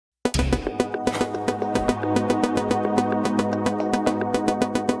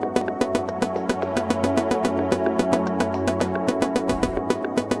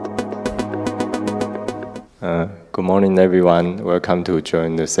Good morning, everyone. Welcome to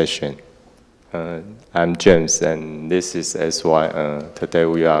join the session. I'm James, and this is SY. Today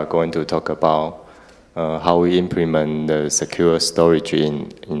we are going to talk about how we implement the secure storage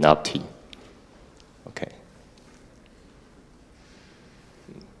in Opti. Okay.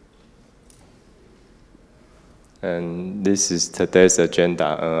 And this is today's agenda.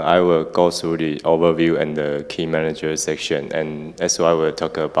 I will go through the overview and the key manager section, and SY will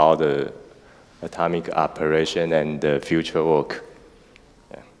talk about the atomic operation and the future work.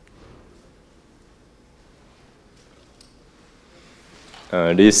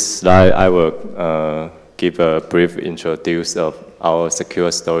 This slide, I will give a brief introduction of our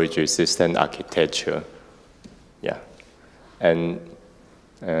secure storage system architecture. Yeah, and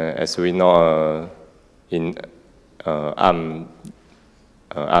as we know, in ARM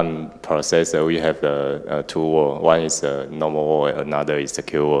processor, we have two worlds. One is a normal world, another is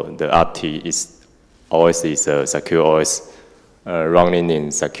secure world. The Opti OS is a secure OS running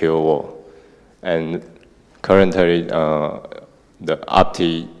in secure world. And currently, the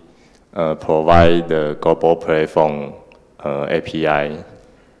Opti provide the global platform API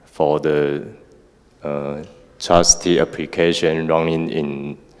for the trusted application running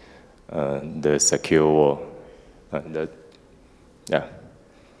in the secure world. Yeah,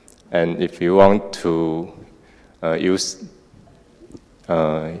 and if you want to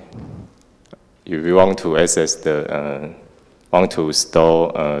if you want to access want to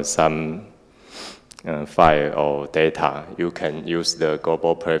store some file or data, you can use the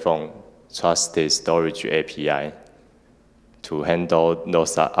global platform trusted storage API to handle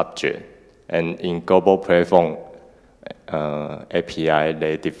those objects. And in global platform API,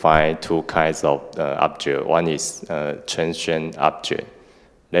 they define two kinds of object. One is transient object.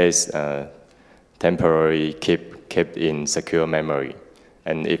 That is temporarily kept in secure memory.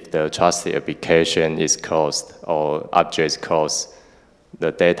 And if the trusted application is closed or object is closed,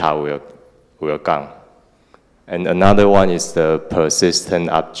 the data will gone. And another one is the persistent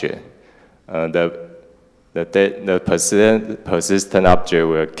object. The persistent object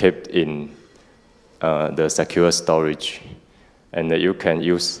will keep in the secure storage, and you can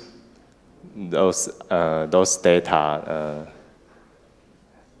use those data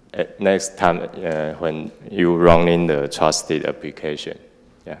at next time when you run in the trusted application.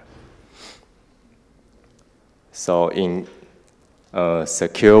 Yeah. So in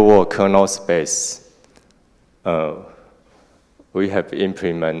secure world kernel space, we have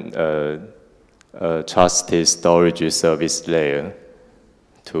implemented a trusted storage service layer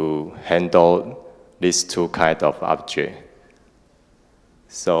to handle these two kinds of objects.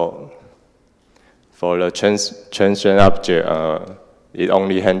 So for the transient object, it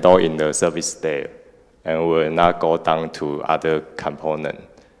only handles in the service layer and will not go down to other components.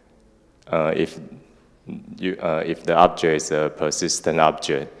 If the object is a persistent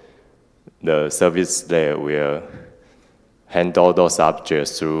object, the service layer will handle those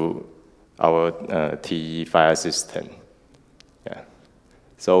objects through our TE file system. Yeah.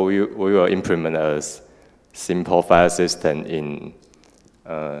 So we will implement a simple file system in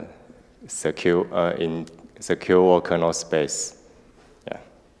secure world kernel space. Yeah.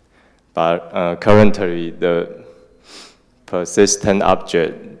 But currently, the persistent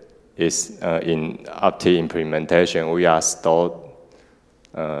object is in Opti implementation. We are stored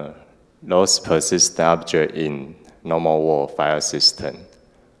those persistent objects in normal world file system.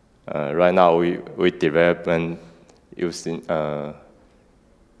 Right now, we development using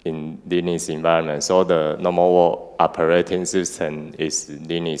in Linux environment. So the normal world operating system is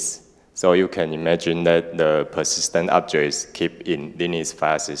Linux. So you can imagine that the persistent objects keep in Linux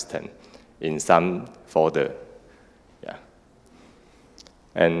file system in some folder. Yeah.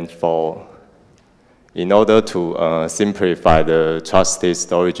 And in order to simplify the trusted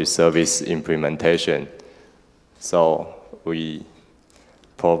storage service implementation, so we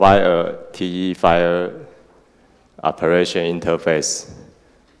provide a TE file operation interface,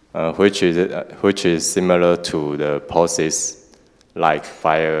 which is similar to the POSIX-like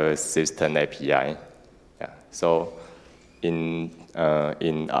file system API. Yeah. So in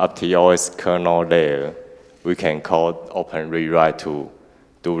OptiOS kernel layer, we can call open rewrite to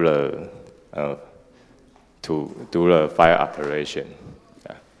do the file operation.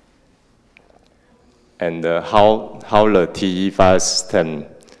 Yeah. And how the TE file system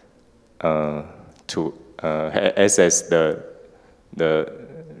to access the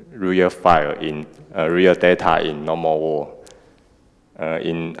real file in real data in normal world.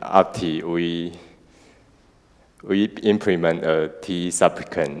 In Opti, we implement a TE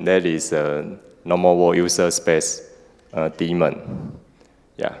supplicant that is a normal world user space daemon.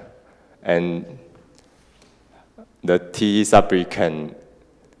 Yeah, and the TE supplicant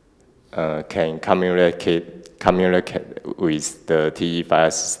can communicate with the TE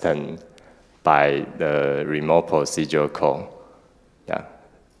file system by the remote procedure call. Yeah.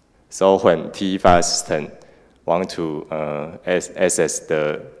 So when TE file system want to access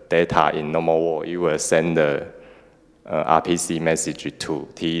the data in normal world, you will send the RPC message to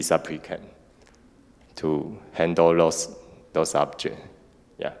TE supplicant to handle those objects.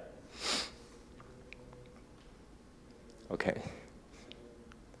 Yeah. Okay.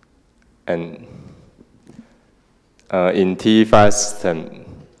 And in TE file system,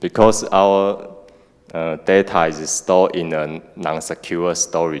 because our data is stored in a non-secure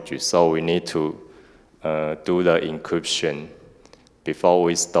storage, so we need to do the encryption before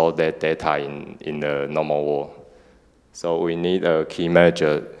we store that data in the normal world. So we need a key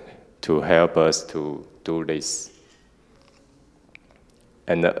manager to help us to do this.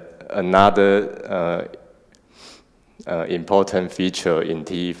 And another important feature in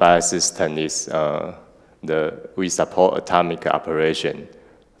TE file system is we support atomic operation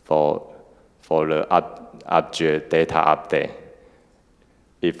for the object data update.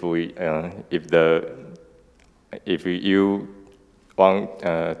 If you want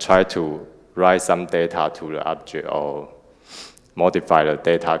try to write some data to the object or modify the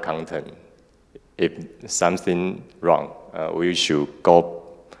data content, if something wrong, we should go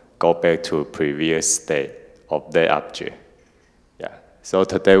back to previous state of the object. Yeah. So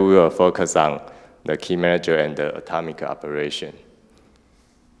today we will focus on the key manager and the atomic operation.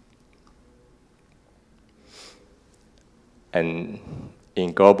 And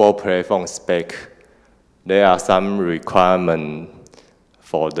in global platform spec, there are some requirements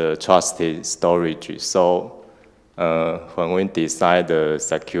for the trusted storage. So when we design the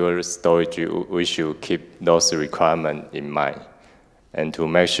secure storage, we should keep those requirements in mind and to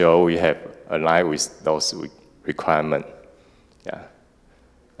make sure we have aligned with those requirements. Yeah.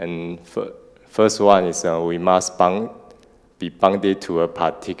 And first one is we must be bounded to a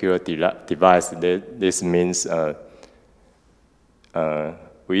particular device. This means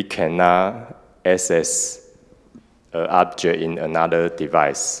we cannot access an object in another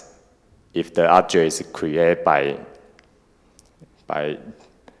device if the object is created by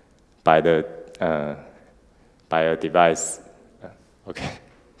a device. Okay.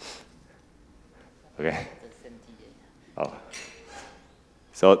 Okay. Oh.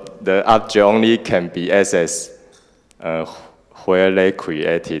 So the object only can be accessed where they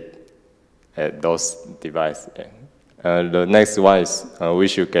created at those devices. The next one is we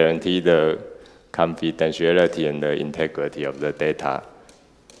should guarantee the confidentiality and the integrity of the data.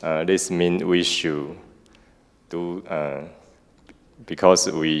 This means we should do,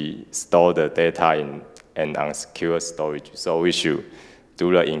 because we store the data in an unsecure storage, so we should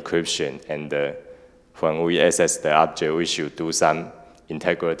do the encryption, and when we access the object, we should do some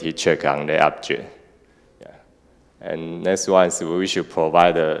integrity check on the object. Yeah. And next one is we should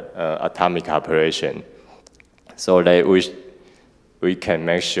provide the atomic operation, so that we can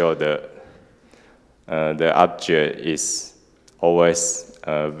make sure the object is always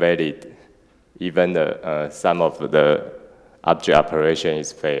valid, even some of the object operation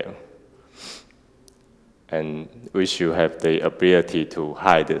is failed. And we should have the ability to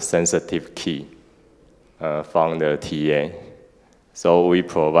hide the sensitive key from the TA. So we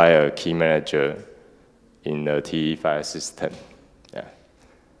provide a key manager in the TE file system. Yeah.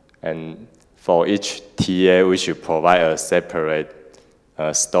 And for each TA, we should provide a separate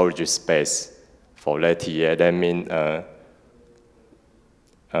storage space for that TA. That means an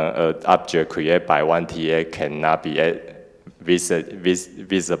object created by one TA cannot be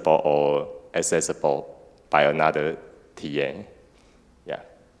visible or accessible by another TA. Yeah.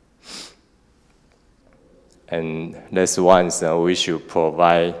 And next one is we should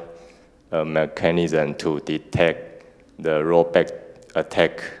provide a mechanism to detect the rollback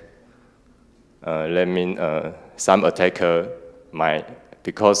attack. That means some attacker might,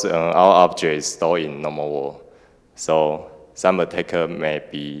 because our object is stored in normal world, so some attacker may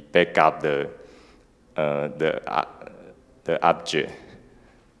be back up the object,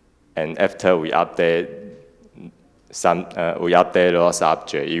 and after we update those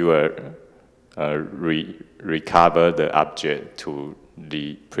object, you will recover the object to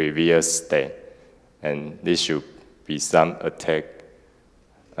the previous state, and this should be some attack.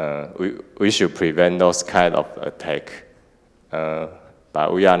 We should prevent those kind of attack,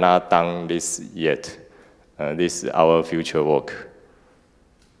 but we are not done this yet. This is our future work.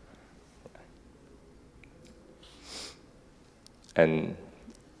 And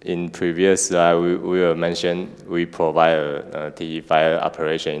in previous slide, we will mention we provide a TE file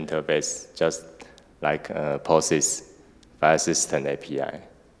operation interface, just like POSIX file system API.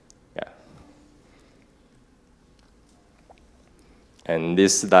 Yeah. And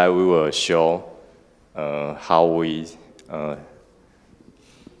this slide we will show how we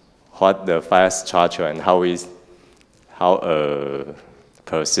what the file structure and how a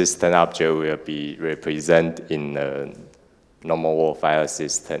persistent object will be represented in a normal world file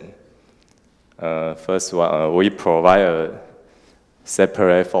system. First one, we provide a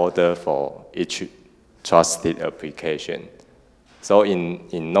separate folder for each trusted application. So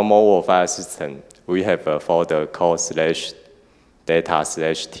in normal world file system, we have a folder called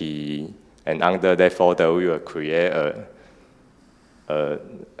 /data/te, and under that folder, we will create a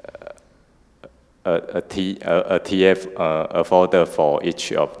folder for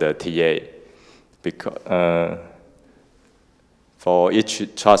each of the TA. Because for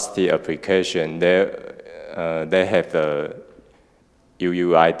each trusted application, they have a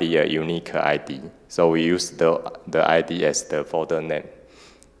UUID, a unique ID. So we use the ID as the folder name.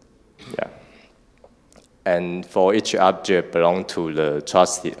 Yeah. And for each object belong to the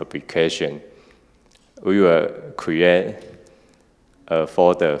trusted application, we will create a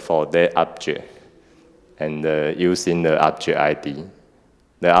folder for that object and using the object ID.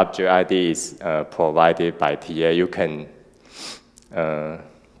 The object ID is provided by TA. You can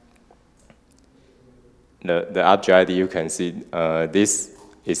the object ID you can see this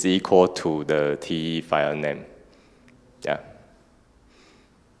is equal to the TE file name. Yeah.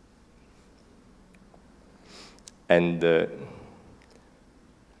 And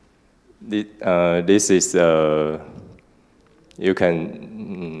this is you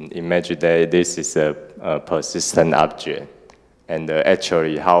can imagine that this is a persistent object, and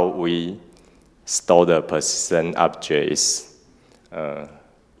actually how we store the persistent object is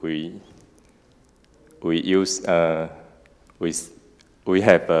we use we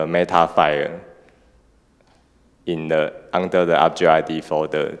have a meta file in the under the object ID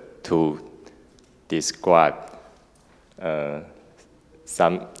folder to describe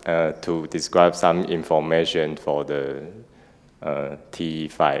some information for the TE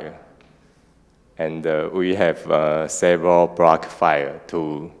file, and we have several block files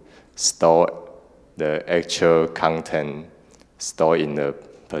to store the actual content stored in the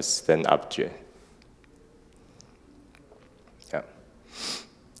persistent object. Yeah.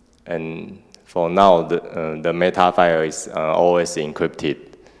 And for now, the meta file is always encrypted,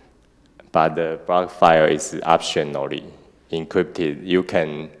 but the block file is optionally encrypted. You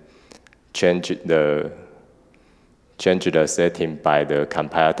can change the setting by the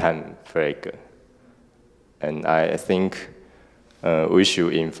compile time flag. And I think we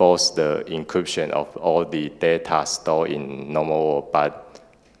should enforce the encryption of all the data stored in normal world, but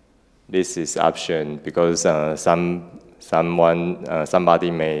this is option because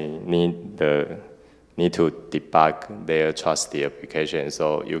somebody may need to debug their trusted application,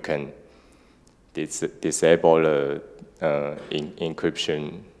 so you can disable the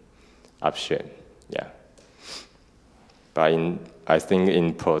encryption option. Yeah. But I think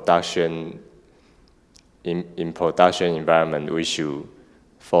in production environment, we should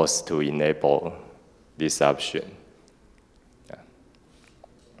force to enable this option. Yeah.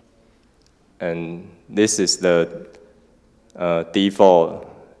 And this is the default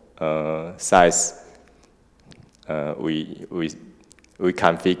size we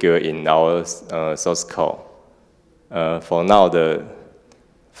configure in our source code. For now,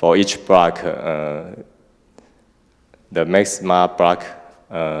 for each block, the maximum block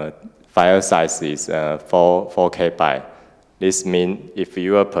file size is 4 KB. This means if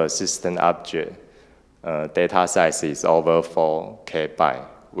your persistent object data size is over 4 KB,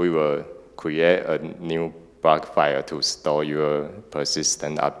 we will create a new block file to store your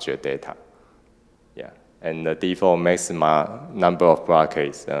persistent object data. Yeah, and the default maximum number of blocks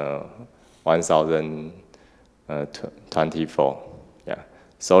is 1024. Yeah,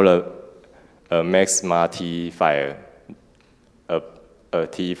 so the maximum T file. A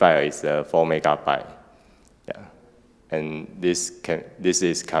T file is 4 MB. Yeah, and this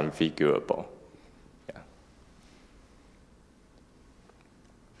is configurable. Yeah.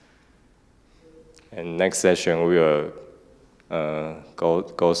 And next session we will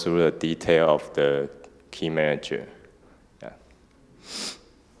go through the detail of the key manager. Yeah.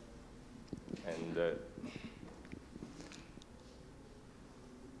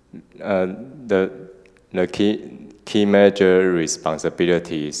 And the key manager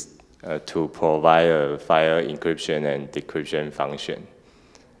responsibility is to provide a file encryption and decryption function,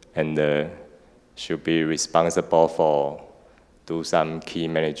 and should be responsible for do some key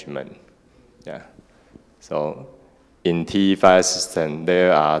management. Yeah. So in TE file system,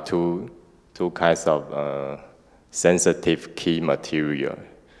 there are two two kinds of sensitive key material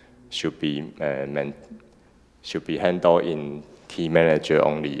should be handled in key manager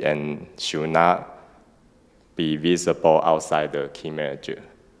only and should not be visible outside the key manager.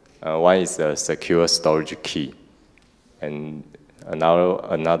 One is a secure storage key, and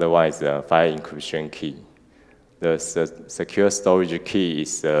another one is a file encryption key. The secure storage key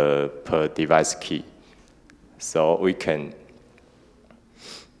is a per device key, so we can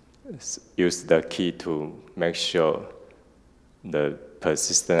use the key to make sure the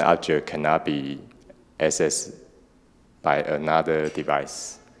persistent object cannot be accessed by another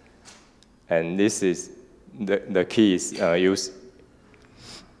device. And this is the key is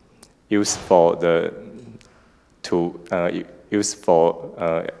used for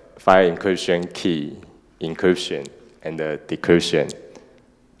file encryption key encryption and decryption.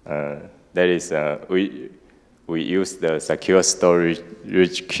 That is, we use the secure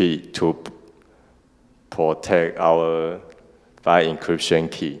storage key to protect our file encryption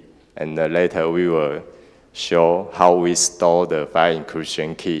key, and later we will show how we store the file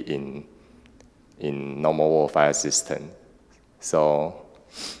encryption key in normal world file system. So,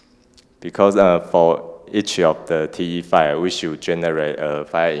 because for each of the TE file, we should generate a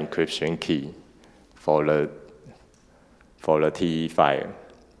file encryption key for the TE file.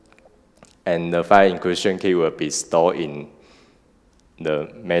 And the file encryption key will be stored in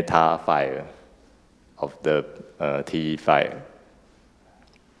the meta file of the TE file.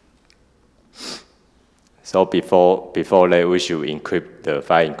 So before that, we should encrypt the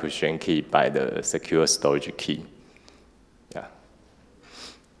file encryption key by the secure storage key. Yeah.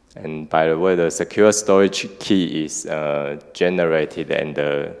 And by the way, the secure storage key is generated and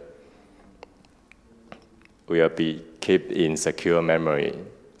will be kept in secure memory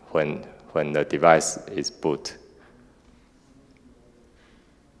when the device is boot.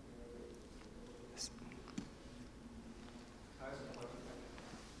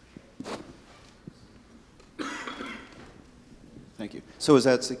 Thank you. So is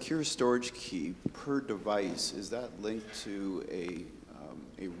that secure storage key per device, is that linked to a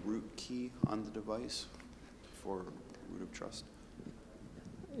root key on the device for root of trust?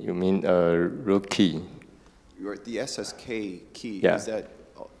 You mean a root key? The SSK key, yeah. Is that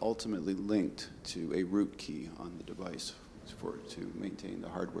ultimately linked to a root key on the device to maintain the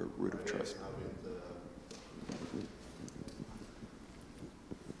hardware root of trust?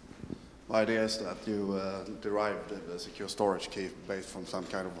 The idea is that you derive the secure storage key based from some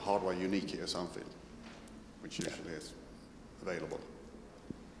kind of hardware unique key or something, which usually is available.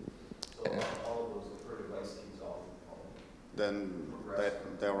 So all of those per device keys all then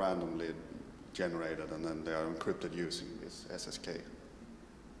they're randomly generated and then they are encrypted using this SSK.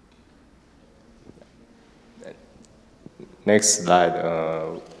 Next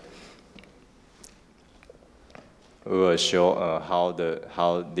slide. We will show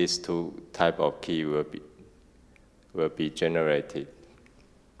how these two type of key will be generated.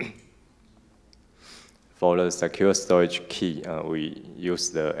 For the secure storage key, we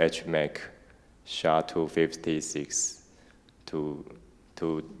use the HMAC SHA-256 to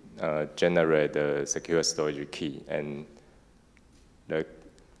generate the secure storage key, and the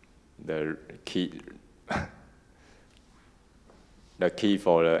key the key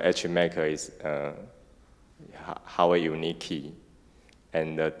for the HMAC is hardware unique key,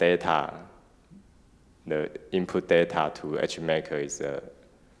 and the data, the input data to HMAC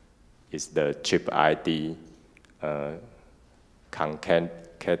is the chip ID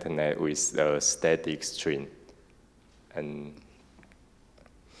concatenate with the static string, and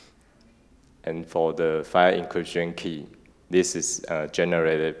for the file encryption key, this is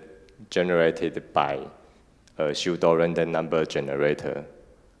generated by a pseudo random number generator.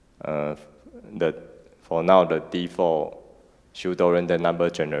 For now, the default pseudo random number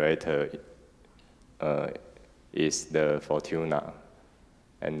generator is the Fortuna,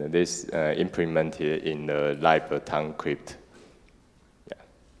 and this implemented in the LibTown crypt. Yeah.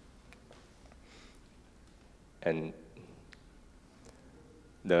 And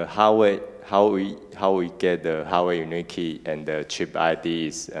the hardware, how we get the hardware unique key and the chip ID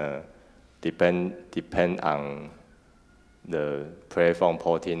is depend on the platform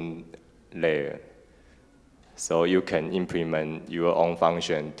porting layer. So you can implement your own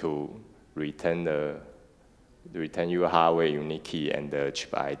function to return your hardware unique key and the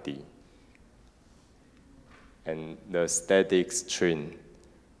chip ID. And the static string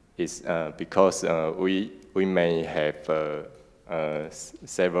is because we may have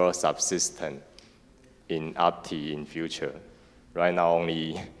several subsystems in OPTI in future. Right now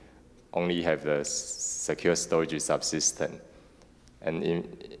only have the secure storage subsystem. And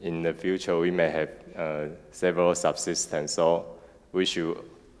in the future, we may have several subsystems, so we should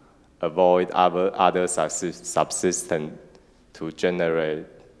avoid other subsystems to generate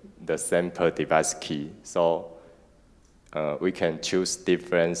the same per device key. So we can choose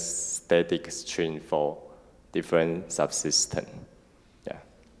different static string for different subsystems. Yeah.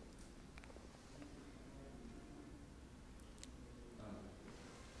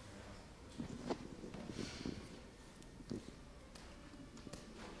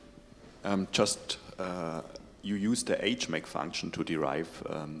 You use the HMAC function to derive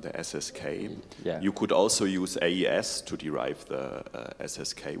the SSK. Yeah. You could also use AES to derive the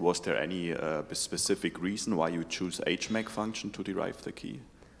SSK. Was there any specific reason why you choose HMAC function to derive the key?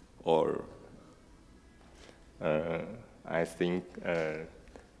 Or? I think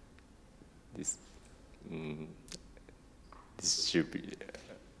this should be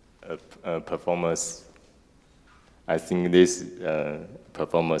a performance. I think this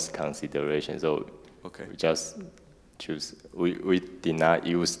performance consideration. So okay. we just choose. We did not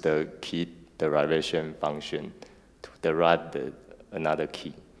use the key derivation function to derive another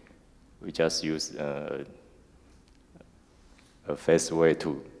key. We just use a fast way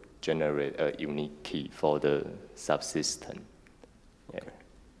to generate a unique key for the subsystem. Yeah. Okay.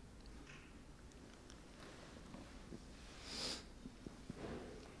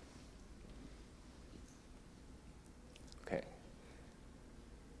 Okay.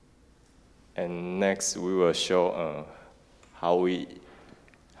 And next, we will show how we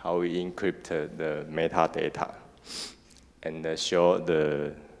encrypt the metadata and show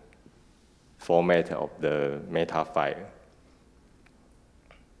the format of the meta file.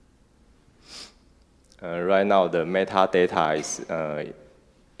 Right now, the metadata is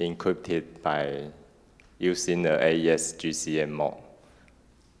encrypted by using the AES GCM mode.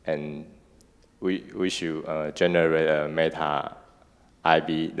 And we should generate a meta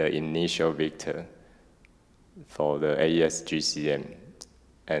IB, the initial vector, for the AES GCM.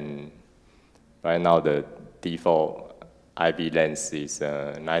 And right now, the default IB length is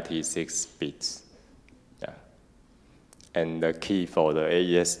 96 bits. And the key for the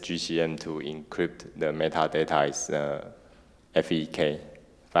AES GCM to encrypt the metadata is FEK,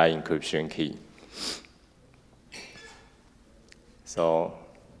 file encryption key. So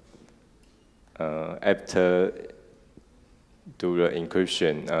after do the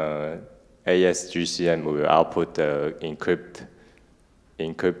encryption, AES GCM will output the encrypted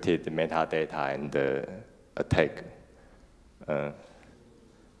metadata and the attack.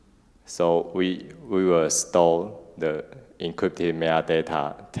 So we will store the encrypted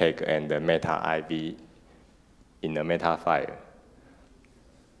metadata tag and the meta IB in the meta file.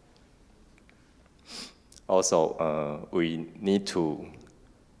 Also, we need to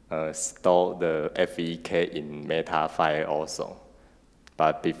store the FEK in meta file also.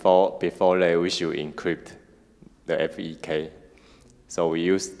 But before that, we should encrypt the FEK. So we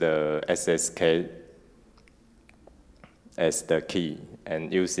use the SSK as the key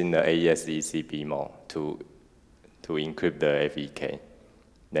and using the AES ECB mode to encrypt the FEK,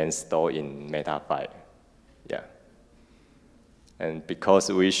 then store in meta file. Yeah. And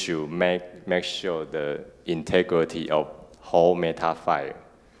because we should make sure the integrity of whole meta file,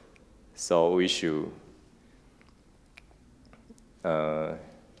 so we should the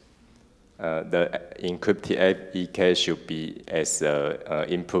encrypted FEK should be as an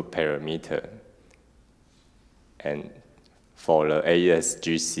input parameter, and for the AES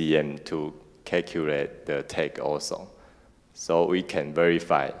GCM to calculate the tag also. So we can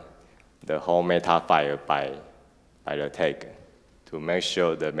verify the whole meta file by the tag to make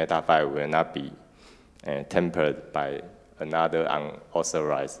sure the meta file will not be tampered by another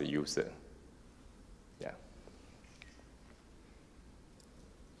unauthorized user. Yeah.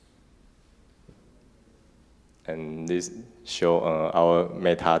 And this show our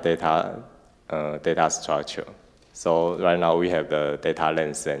metadata data structure. So right now we have the data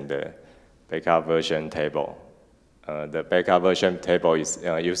length and the backup version table. The backup version table is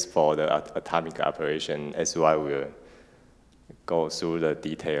used for the atomic operation. As I will go through the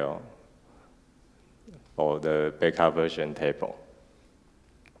detail for the backup version table.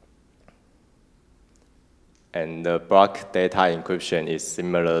 And the block data encryption is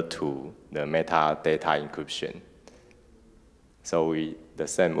similar to the metadata encryption. So we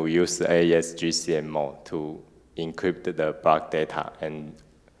use the AES GCM mode to encrypt the block data, and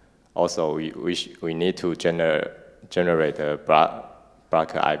also we need to generate a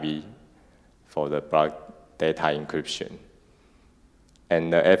block IB for the block data encryption.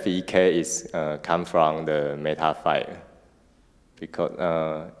 And the FEK is come from the meta file,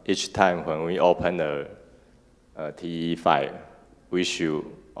 because each time when we open a TE file, we should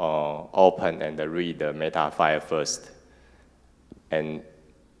open and read the meta file first. And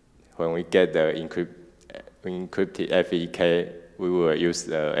when we get the encrypted FEK, we will use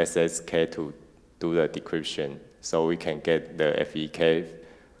the SSK to do the decryption. So we can get the FEK,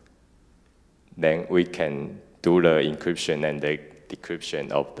 then we can do the encryption and the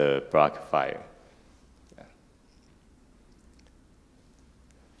decryption of the block file. Yeah.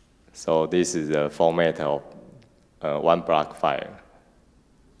 So this is the format of one block file.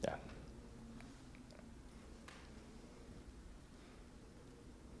 Yeah.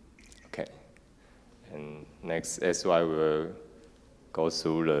 Okay. And next, SY will go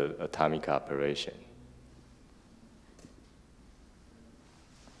through the atomic operation.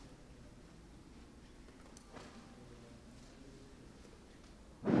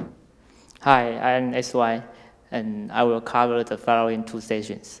 Hi, I'm SY, and I will cover the following two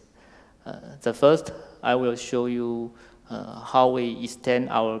sessions. The first, I will show you how we extend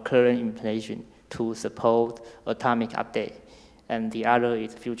our current implementation to support atomic update, and the other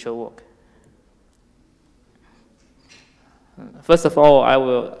is future work. First of all,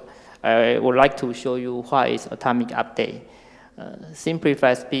 I would like to show you what is atomic update.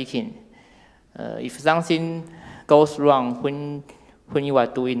 Simplified speaking, if something goes wrong when you are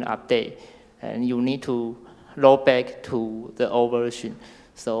doing update, and you need to roll back to the old version.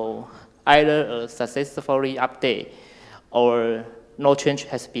 So either a successfully update or no change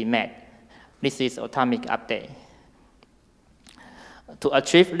has been made. This is atomic update. To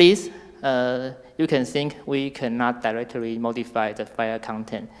achieve this, you can think we cannot directly modify the file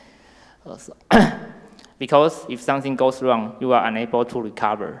content. Because if something goes wrong, you are unable to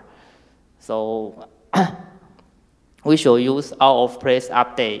recover. So we shall use out-of-place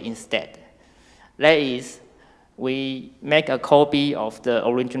update instead. That is, we make a copy of the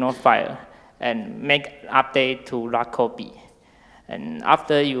original file and make update to that copy. And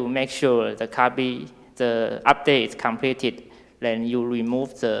after you make sure the update is completed, then you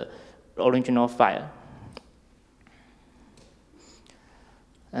remove the original file.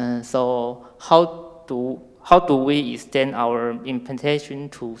 So how do we extend our implementation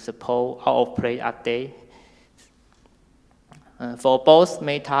to support out-of-place update? For both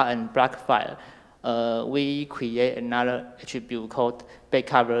meta and block file, we create another attribute called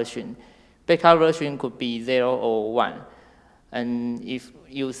backup version. Backup version could be 0 or 1. And if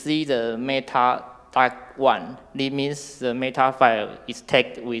you see the meta .1, this means the meta file is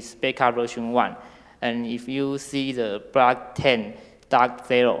tagged with backup version 1. And if you see the block 10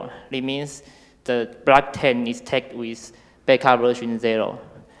 .0, this means the block 10 is tagged with backup version 0.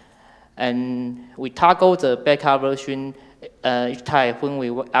 And we toggle the backup version each time when we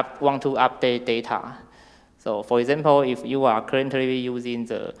want to update data. So for example, if you are currently using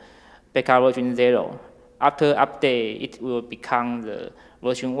the backup version 0, after update, it will become the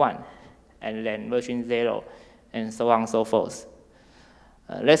version 1, and then version 0, and so on and so forth.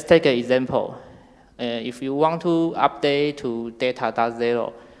 Let's take an example. If you want to update to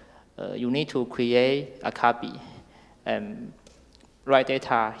data.0, you need to create a copy and write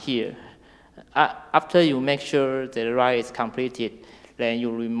data here. After you make sure the write is completed, then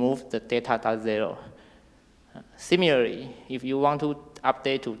you remove the data.0. Similarly, if you want to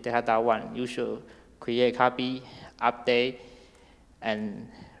update to data.1, you should create copy, update, and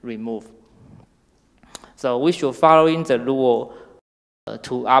remove. So we should follow the rule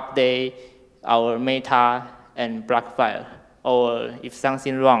to update our meta and block file, or if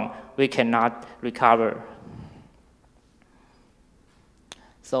something wrong, we cannot recover.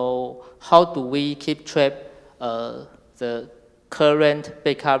 So how do we keep track the current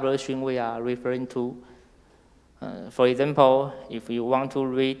backup version we are referring to? For example, if you want to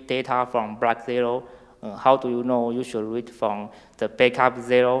read data from block 0, how do you know you should read from the backup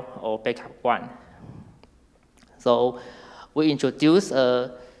 0 or backup 1? So we introduce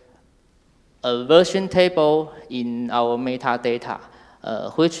a version table in our metadata,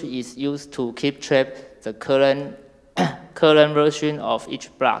 which is used to keep track the current version of each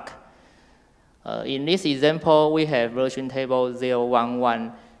block. In this example, we have version table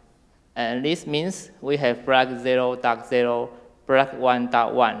 011, and this means we have block 0.0, block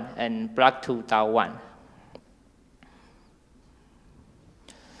 1.1, and block 2.1.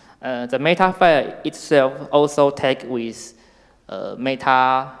 The meta file itself also tags with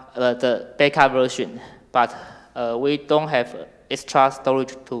the backup version, but we don't have extra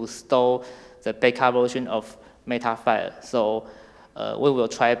storage to store the backup version of meta file. So we will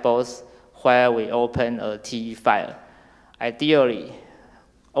try both where we open a TE file. Ideally,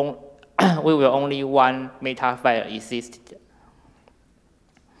 we will only one meta file exist.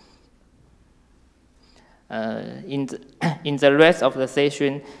 In the rest of the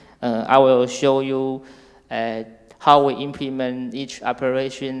session, I will show you how we implement each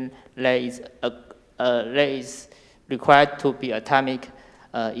operation that is required to be atomic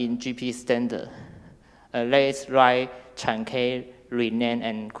in GP standard. Let's write truncate, rename,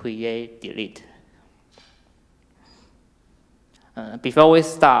 and create, delete. Before we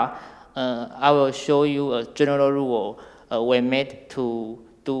start, I will show you a general rule when made to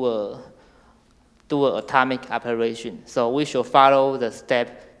do an atomic operation. So we should follow the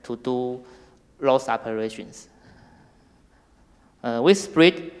step to do those operations. We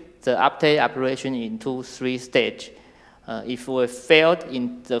split the update operation into 3 stages. If we failed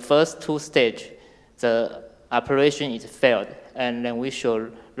in the first 2 stages, the operation is failed, and then we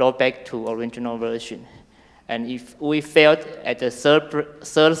should roll back to original version. And if we failed at the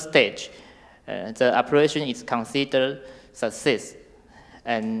third stage, the operation is considered success,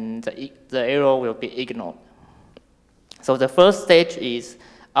 and the error will be ignored. So the first stage is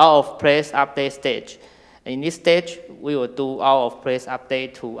out of place update stage. In this stage, we will do out of place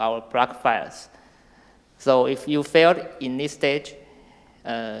update to our block files. So if you failed in this stage,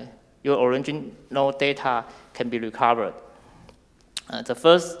 your original data can be recovered.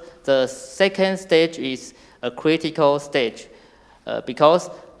 The second stage is a critical stage, because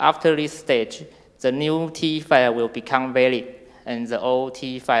after this stage, the new T file will become valid, and the old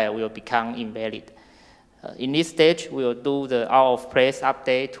T file will become invalid. In this stage, we will do the out of place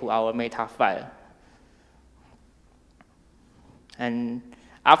update to our meta file. And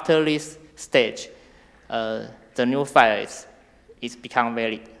after this stage, the new file is become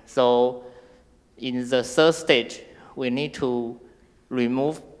valid. So in the third stage, we need to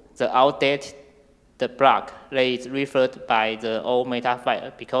remove the outdated block that is referred by the old meta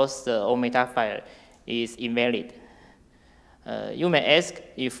file, because the old meta file is invalid. You may ask,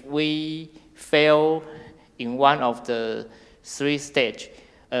 if we fail in one of the 3 stages,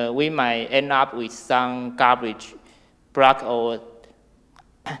 we might end up with some garbage block or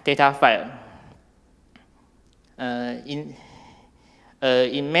data file.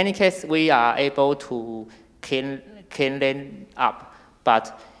 In many cases, we are able to clean them up,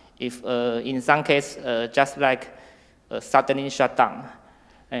 but if in some cases, just like suddenly shut down,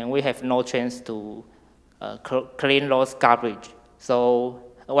 and we have no chance to clean those garbage. So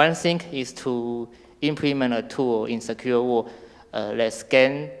one thing is to implement a tool in SecureWorld that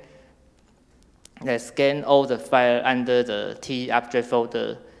scan all the files under the T object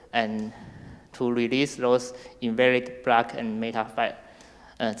folder and to release those invalid block and meta file.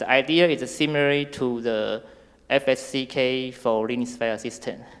 The idea is similar to the FSCK for Linux file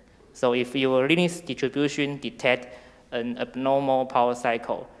system. So if your Linux distribution detects an abnormal power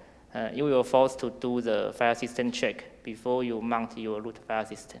cycle, you will force to do the file system check before you mount your root file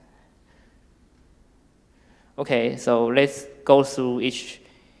system. Okay, so let's go through each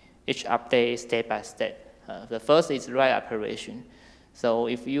update step by step. The first is write operation. So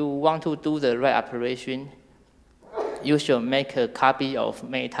if you want to do the write operation, you should make a copy of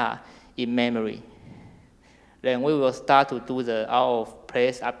meta in memory. Then we will start to do the out of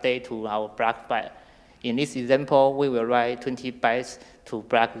place update to our block file. In this example, we will write 20 bytes to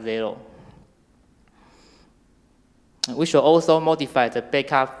block 0. We should also modify the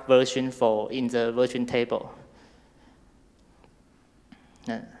backup version in the version table.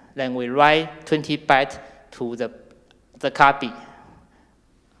 Then we write 20 bytes to the copy.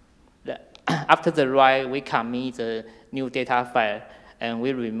 After the write, we commit the new data file, and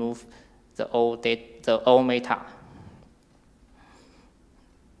we remove the old meta.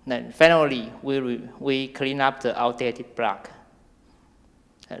 Then finally, we clean up the outdated block.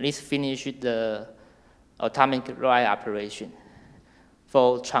 Let's finish the atomic write operation.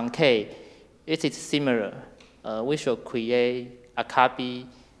 For truncate, it is similar. We should create a copy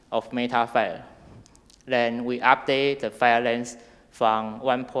of meta file. Then we update the file length from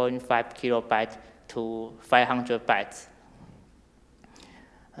 1.5 kilobytes to 500 bytes.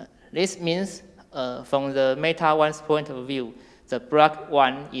 This means from the meta 1's point of view, the block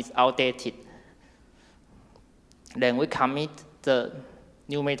 1 is outdated. Then we commit the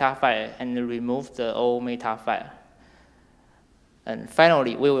new meta file and remove the old meta file. And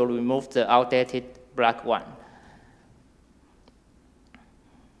finally, we will remove the outdated block 1.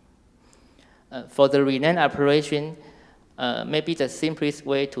 For the rename operation, maybe the simplest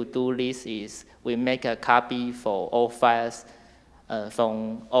way to do this is we make a copy for all files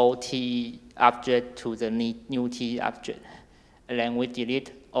from old T object to the new T object. And then we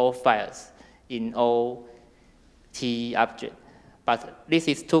delete all files in old T object. But this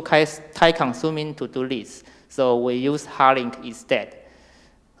is too time-consuming to do this, so we use hard link instead.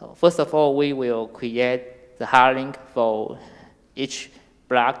 So first of all, we will create the hard link for each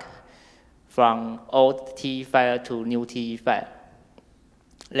block from old TE file to new TE file.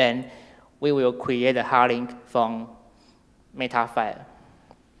 Then we will create a hard link from meta file.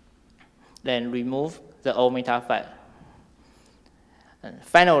 Then remove the old meta file. And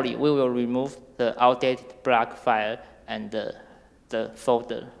finally, we will remove the outdated block file and the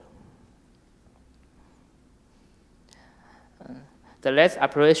folder. The last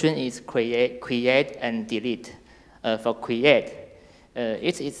operation is create and delete. For create,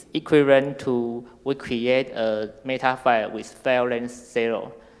 it is equivalent to we create a meta file with file length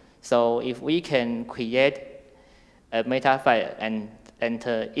 0. So if we can create a meta file and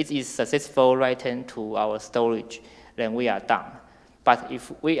it is successful written to our storage, then we are done. But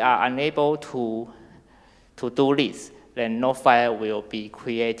if we are unable to do this, then no file will be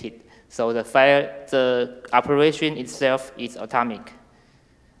created. So the operation itself is atomic.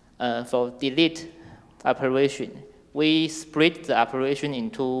 For delete operation, we split the operation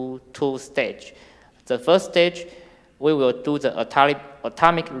into 2 stages. The first stage, we will do the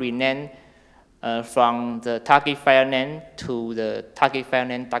atomic rename from the target file name to the target file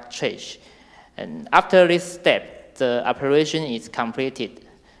name .trace. And after this step, the operation is completed.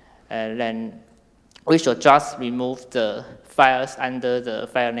 And then we should just remove the files under the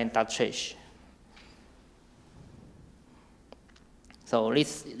file name .trace. So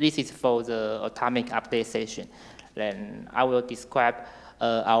this is for the atomic update session. Then I will describe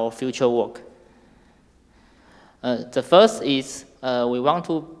our future work. The first is we want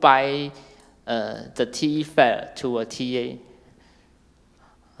to bind the TE file to a TA.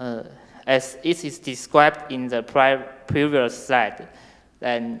 As it is described in the previous slide,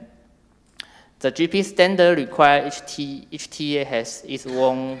 then the GP standard requires each TA has its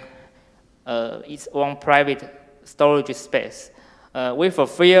own private storage space. We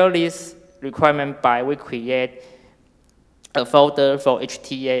fulfill this requirement by we create a folder for each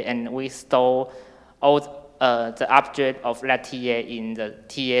TA and we store all the object of that TA in the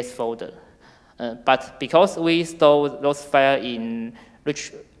TA's folder. But because we store those files in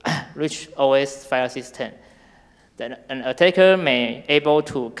rich OS file system, then an attacker may able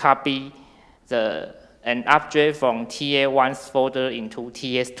to copy an object from TA1's folder into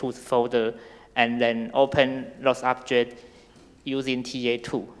TA2's folder and then open those objects using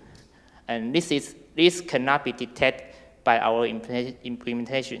TA2. And this cannot be detected by our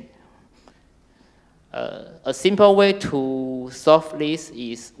implementation. A simple way to solve this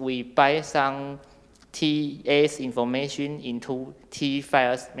is we bind some TA's information into T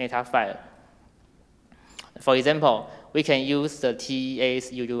file's meta file. For example, we can use the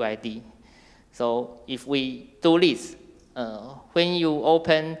TA's UUID. So if we do this, when you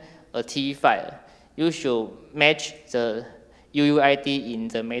open a T file, you should match the UUID in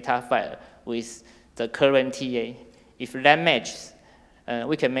the meta file with the current TA. If that matches,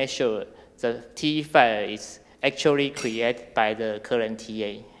 we can make sure the T file is actually created by the current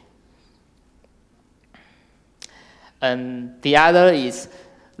TA. And the other is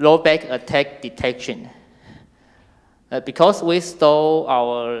rollback attack detection. Because we store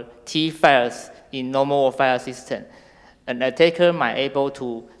our T files in normal file system, an attacker might able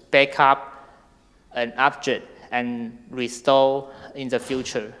to back up an object and restore in the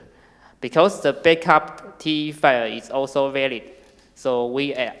future. Because the backup T file is also valid, so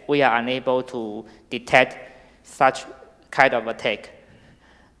we are unable to detect such kind of attack.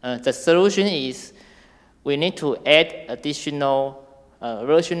 The solution is we need to add additional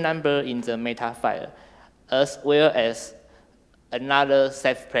version number in the meta file, as well as another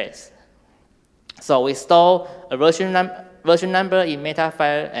safe place. So we store a version number in meta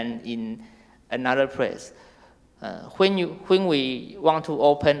file and in another place. When we want to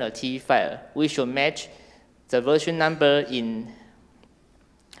open a T file, we should match the version number in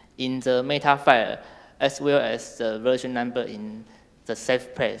the meta file as well as the version number in the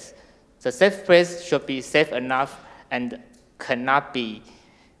safe place. The safe place should be safe enough and cannot be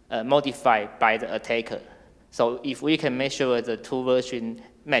modified by the attacker. So if we can make sure the 2 versions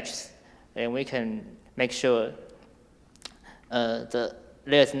match, then we can make sure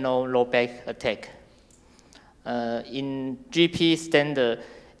there's no rollback attack. In GP standard,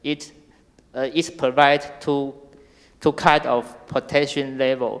 it provides two kinds of protection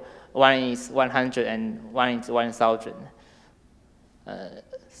level. One is 100 and one is 1,000.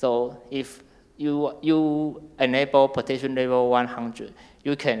 So if you enable protection level 100,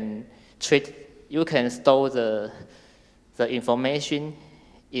 you can store the information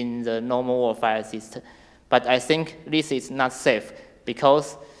in the normal file system. But I think this is not safe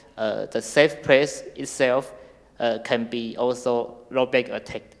because the safe place itself can be also rollback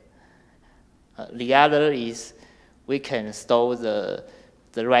attacked. The other is we can store the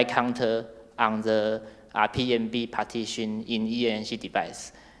write counter on the RPMB partition in eMMC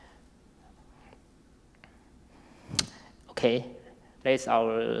device. Okay, that's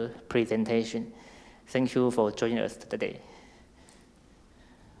our presentation. Thank you for joining us today.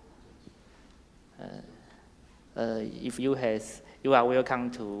 If you are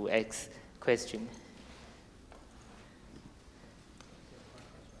welcome to ask questions.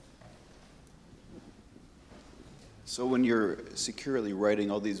 So when you're securely writing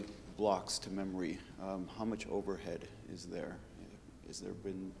all these blocks to memory, how much overhead is there? Has there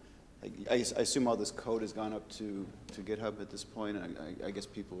been, I assume all this code has gone up to GitHub at this point, and I guess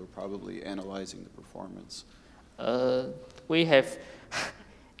people are probably analyzing the performance. We have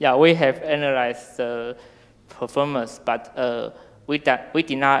analyzed the performance, but we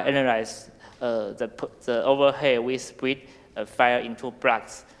did not analyze the overhead. We split a file into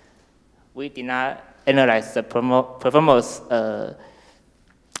blocks. We did not analyze the performance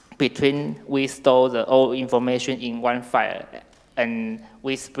between we store the all information in one file and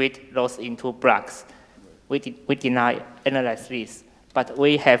we split those into blocks. We did not analyze this, but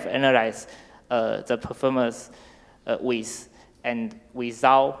we have analyzed the performance with and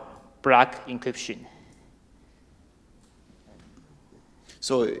without block encryption.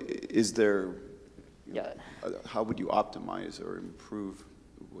 So is there, how would you optimize or improve?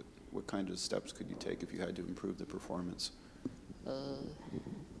 What kind of steps could you take if you had to improve the performance? We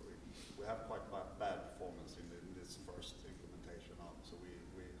have quite bad performance in this first implementation, so we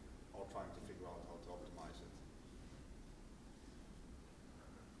are trying to figure out how to optimize it.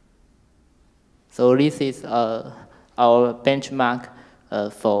 So this is our benchmark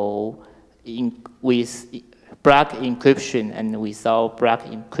with block encryption and without block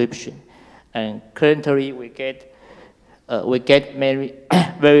encryption. And currently we get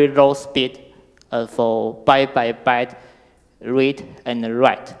very low speed for byte by byte read and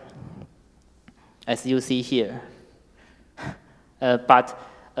write, as you see here. But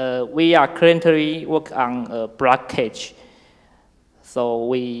we are currently working on a block cache. So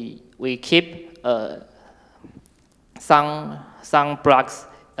we keep some blocks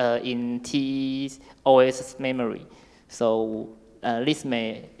in TOS memory. So this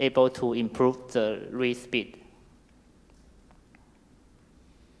may able to improve the read speed.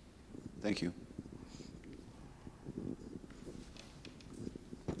 Thank you.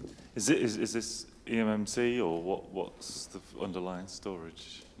 Is this eMMC or what's the underlying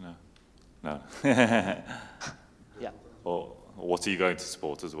storage? No. Yeah. Or what are you going to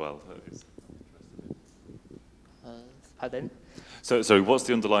support as well? Pardon? So what's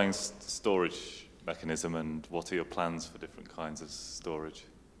the underlying storage mechanism, and what are your plans for different kinds of storage?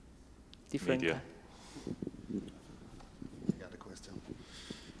 Different media? I got a question.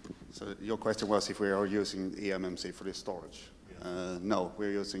 So your question was if we are using eMMC for this storage. Yeah. No,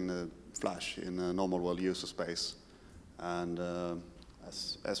 we're using the Flash in a normal world user space. And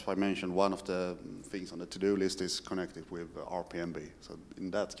as I mentioned, one of the things on the to-do list is connected with RPMB. So in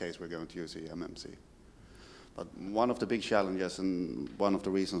that case, we're going to use eMMC. But one of the big challenges and one of the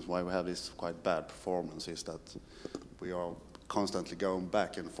reasons why we have this quite bad performance is that we are constantly going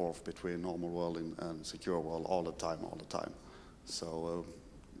back and forth between normal world and secure world all the time. So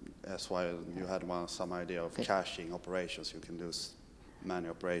that's why you had some idea of caching operations. You can do many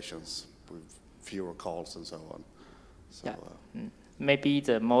operations with fewer calls and so on. So, yeah. Maybe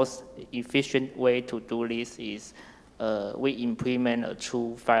the most efficient way to do this is we implement a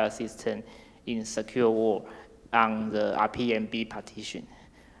true file system in secure world on the RPMB partition.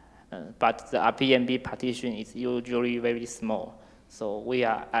 But the RPMB partition is usually very small, so we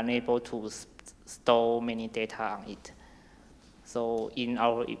are unable to store many data on it. So in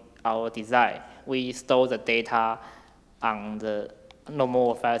our design, we store the data on the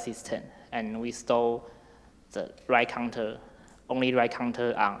normal file system, and we store the only write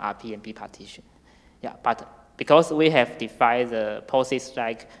counter on RPMB partition. Yeah, but because we have defined the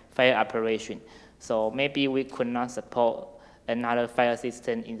POSIX-like file operation, so maybe we could not support another file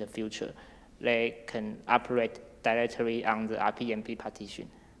system in the future. They can operate directly on the RPMB partition.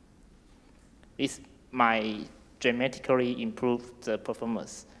 This might dramatically improve the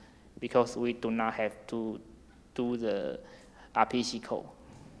performance because we do not have to do the RPC call.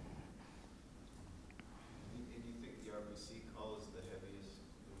 And do you think the RPC call is the heaviest?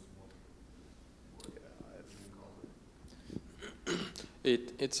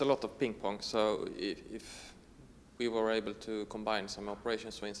 It's a lot of ping pong, so if we were able to combine some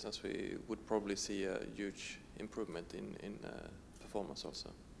operations, for instance, we would probably see a huge improvement in performance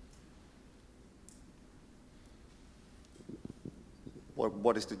also.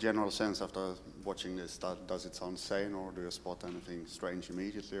 What is the general sense after watching this? Does it sound sane, or do you spot anything strange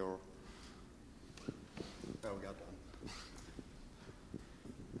immediately? Or there we got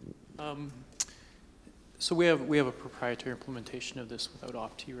one. So we have a proprietary implementation of this without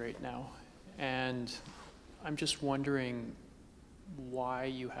Opti right now, and I'm just wondering why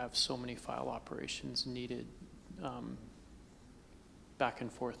you have so many file operations needed back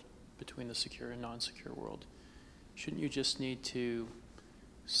and forth between the secure and non-secure world. Shouldn't you just need to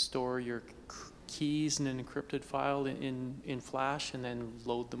store your keys in an encrypted file in Flash and then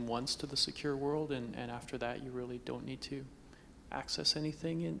load them once to the secure world, and after that you really don't need to access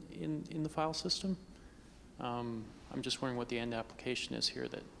anything in the file system? I'm just wondering what the end application is here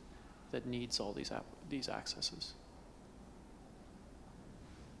that needs all these accesses.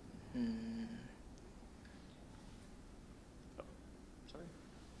 Sorry.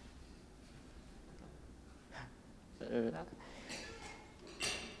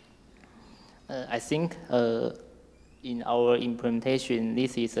 I think in our implementation,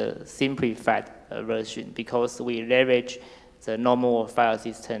 this is a simplified version because we leverage the normal file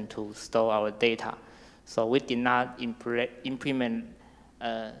system to store our data. So we did not implement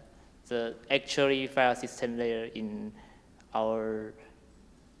the actual file system layer in our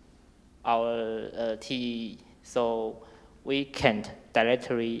TE. So we can't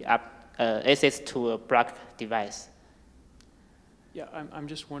directly access to a block device. Yeah, I'm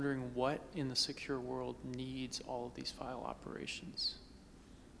just wondering what in the secure world needs all of these file operations?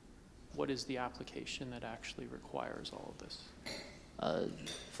 What is the application that actually requires all of this?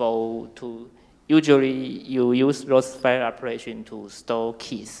 Usually you use those file operations to store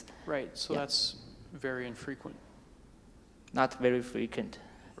keys. Right, so yeah. That's very infrequent. Not very frequent.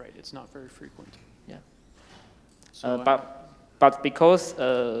 Right, it's not very frequent. Yeah. So but because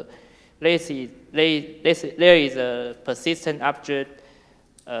there is a persistent object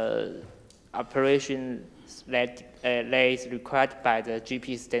operation that is required by the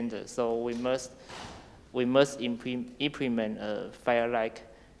GP standard, so we must implement a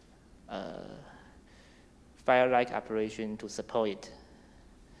file-like operation to support it.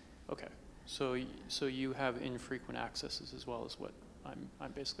 Okay, so you have infrequent accesses as well as what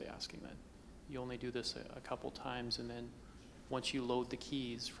I'm basically asking then. You only do this a couple times, and then once you load the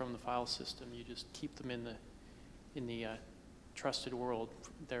keys from the file system, you just keep them in the trusted world.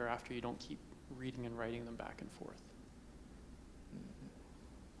 Thereafter, you don't keep reading and writing them back and forth.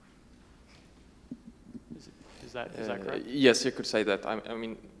 Is that correct? Yes, you could say that. I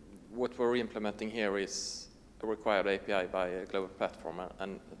mean, what we're implementing here is a required API by a global platform,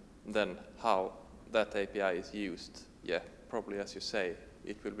 and then how that API is used, yeah, probably as you say,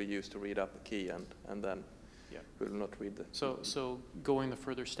 it will be used to read up a key, and then we will not read the... So going the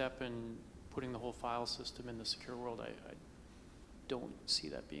further step and putting the whole file system in the secure world, I don't see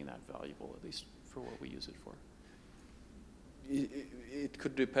that being that valuable, at least for what we use it for. It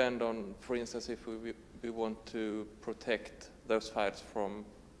could depend on, for instance, if we want to protect those files from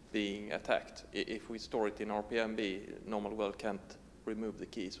being attacked. If we store it in RPMB, normal well can't remove the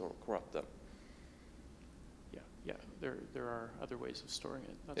keys or corrupt them. Yeah, there are other ways of storing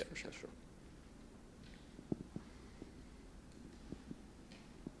it, that's for sure.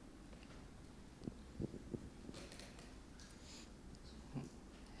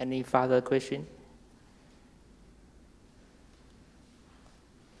 Any further question?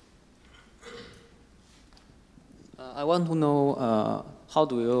 I want to know how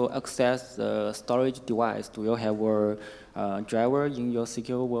do you access the storage device? Do you have a driver in your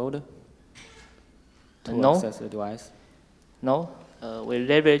secure world to access the device? No, we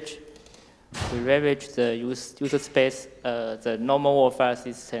leverage the user space, the normal file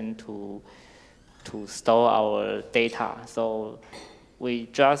system to store our data. So we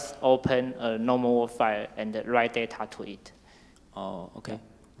just open a normal file and write data to it. Oh, okay.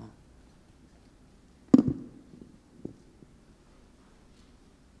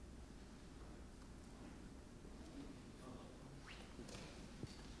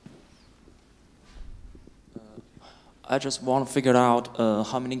 I just want to figure out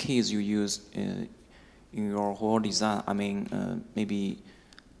how many keys you use in your whole design. I mean, maybe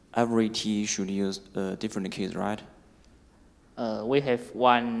every key should use different keys, right? We have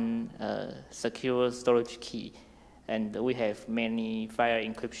one secure storage key, and we have many file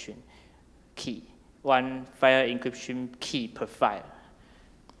encryption key. One file encryption key per file.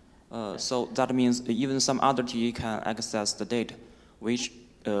 So that means even some other key can access the data, which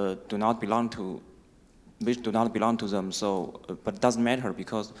do not belong to them. So, but it doesn't matter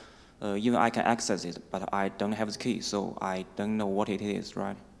because even I can access it, but I don't have the key, so I don't know what it is,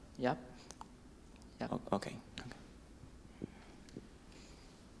 right? Yep. Okay.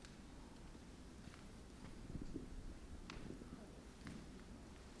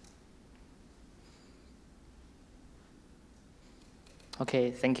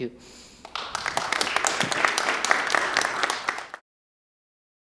 Okay, thank you.